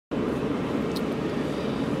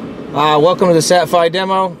Welcome to the Sat Fi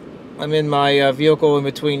demo. I'm in my vehicle in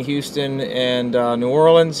between Houston and New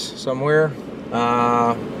Orleans somewhere.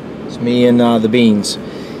 It's me and the Beans,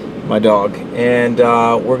 my dog. And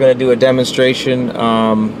we're going to do a demonstration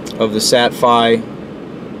of the Sat Fi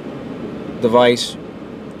device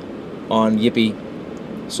on Yippy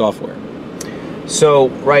software. So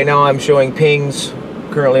right now I'm showing pings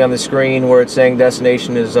currently on the screen where it's saying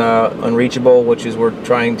destination is unreachable, which is we're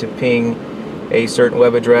trying to ping a certain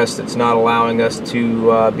web address that's not allowing us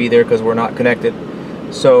to be there because we're not connected.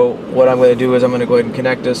 So what I'm going to do is I'm going to go ahead and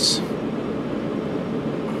connect us.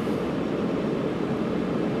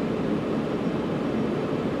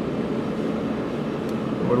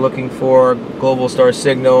 We're looking for Globalstar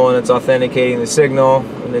signal, and it's authenticating the signal,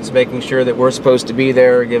 and it's making sure that we're supposed to be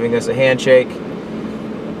there, giving us a handshake,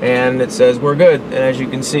 and it says we're good. And as you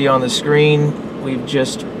can see on the screen, we've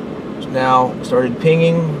just now started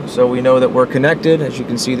pinging, so we know that we're connected. As you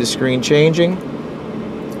can see the screen changing,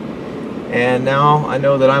 and now I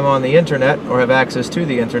know that I'm on the internet or have access to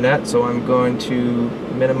the internet. So I'm going to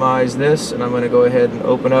minimize this, and I'm going to go ahead and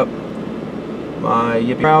open up my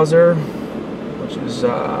Yippy browser, which is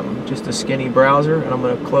just a skinny browser, and I'm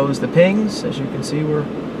going to close the pings. As you can see, we're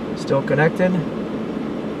still connected,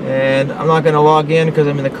 and I'm not going to log in because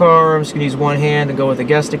I'm in the car. I'm just going to use one hand and go with a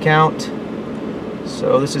guest account.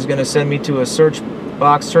 So this is going to send me to a search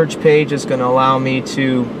box search page. It's going to allow me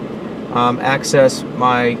to access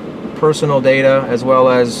my personal data as well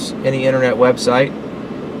as any internet website.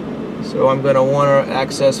 So I'm going to want to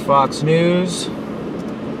access Fox News,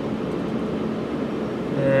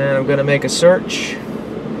 and I'm going to make a search.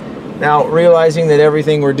 Now, realizing that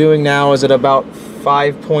everything we're doing now is at about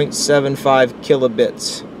 5.75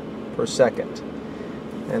 kilobits per second.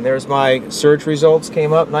 And there's my search results,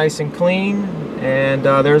 came up nice and clean, and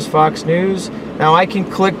there's Fox News. Now I can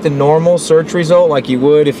click the normal search result like you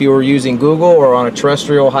would if you were using Google or on a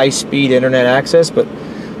terrestrial high-speed internet access, but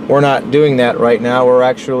we're not doing that right now. We're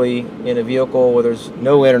actually in a vehicle where there's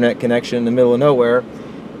no internet connection in the middle of nowhere,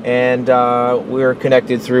 and we're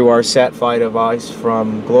connected through our Sat Fi device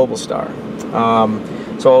from Globalstar.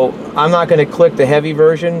 So I'm not going to click the heavy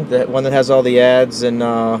version, the one that has all the ads and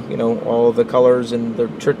you know, all of the colors and the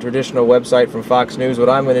traditional website from Fox News. What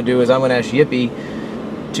I'm going to do is I'm going to ask Yippy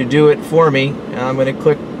to do it for me, and I'm going to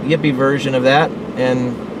click Yippy version of that,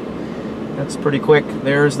 and that's pretty quick.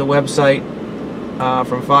 There's the website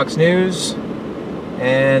from Fox News,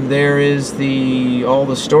 and there is all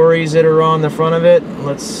the stories that are on the front of it.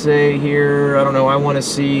 Let's say here, I don't know, I want to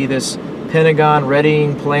see this Pentagon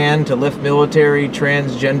readying plan to lift military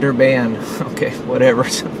transgender ban. Okay, whatever.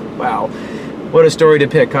 Wow, what a story to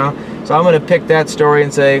pick, huh? So I'm going to pick that story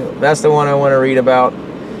and say that's the one I want to read about,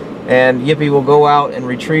 and Yippy will go out and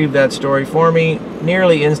retrieve that story for me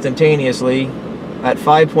nearly instantaneously at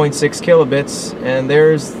 5.6 kilobits, and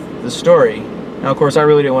there's the story. Now of course I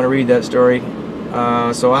really didn't want to read that story,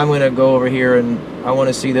 so I'm going to go over here and I want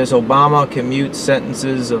to see this: Obama commutes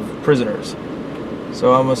sentences of prisoners.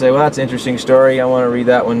 So I'm going to say, well, that's an interesting story. I want to read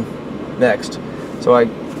that one next. So I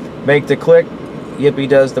make the click. Yippy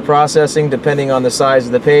does the processing. Depending on the size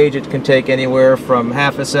of the page, it can take anywhere from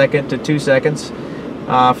half a second to 2 seconds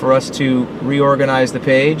for us to reorganize the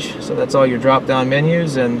page. So that's all your drop-down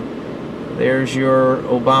menus, and there's your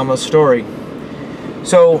Obama story.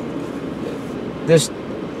 So this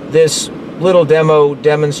little demo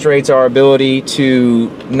demonstrates our ability to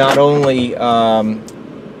not only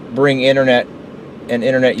bring internet and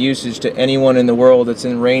internet usage to anyone in the world that's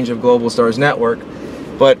in range of Globalstar's network,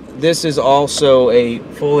 but this is also a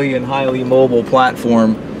fully and highly mobile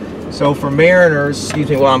platform. So for mariners, excuse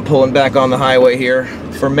me while I'm pulling back on the highway here,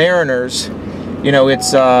 for mariners, you know,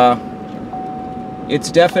 it's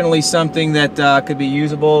definitely something that could be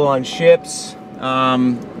usable on ships.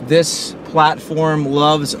 This platform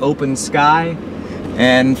loves open sky,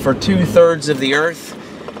 and for 2/3 of the earth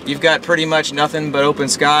you've got pretty much nothing but open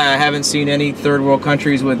sky. I haven't seen any third world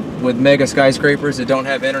countries with mega skyscrapers that don't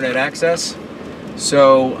have internet access.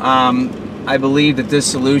 So I believe that this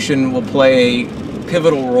solution will play a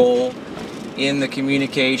pivotal role in the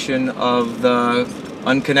communication of the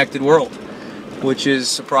unconnected world, which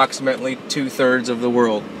is approximately 2/3 of the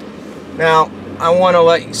world. Now I want to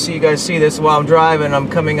let you guys see this while I'm driving. I'm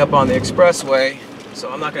coming up on the expressway, so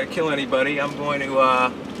I'm not going to kill anybody. I'm going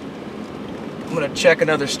to check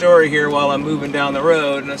another story here while I'm moving down the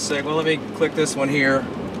road, and I say, well, let me click this one here.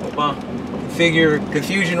 Figure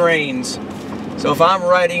confusion reigns. So if I'm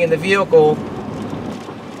riding in the vehicle,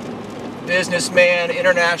 businessman,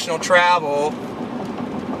 international travel,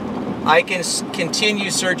 I can continue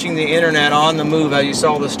searching the internet on the move as you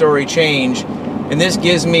saw the story change, And this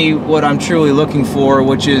gives me what I'm truly looking for,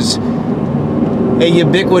 which is a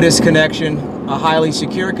ubiquitous connection, a highly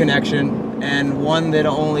secure connection, and one that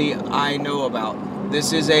only I know about.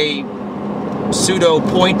 This is a pseudo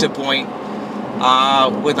point-to-point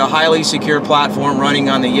with a highly secure platform running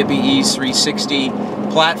on the Yippy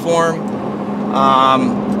E360 platform.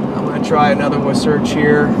 I'm going to try another search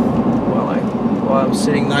here while I'm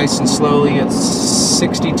sitting nice and slowly at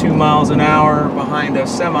 62 miles an hour behind a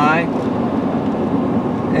semi.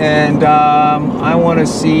 And I want to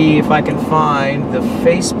see if I can find the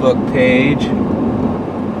Facebook page.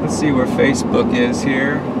 Let's see where Facebook is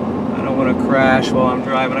here. I don't want to crash while I'm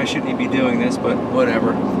driving. I shouldn't be doing this, but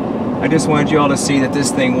whatever. I just wanted you all to see that this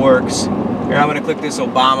thing works. Here, I'm going to click this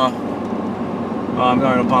Obama. I'm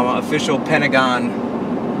not Obama. Official Pentagon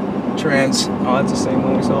trans. Oh, that's the same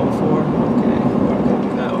one we saw before. Okay, we're not going to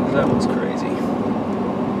do that one because that one's crazy.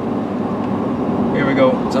 Here we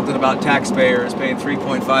go. Something about taxpayers paying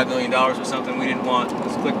 $3.5 million or something we didn't want.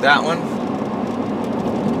 Let's click that one.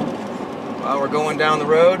 We're going down the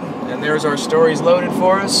road, and there's our stories loaded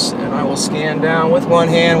for us, and I will scan down with one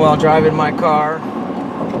hand while driving my car.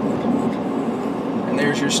 And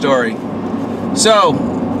there's your story. So,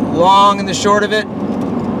 long and the short of it,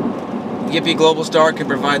 Yippy Globalstar can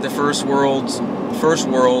provide the first world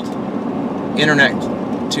internet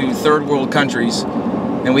to third world countries,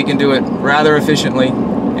 and we can do it rather efficiently,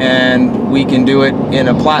 and we can do it in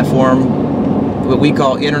a platform what we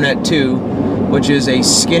call Internet 2, which is a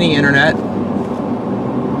skinny internet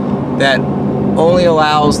that only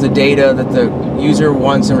allows the data that the user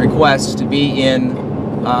wants and requests to be in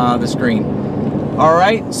the screen.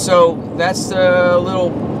 Alright, so that's the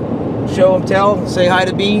little show and tell. Say hi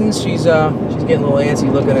to Beans. She's getting a little antsy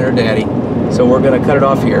looking at her daddy. So we're going to cut it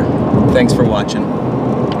off here. Thanks for watching.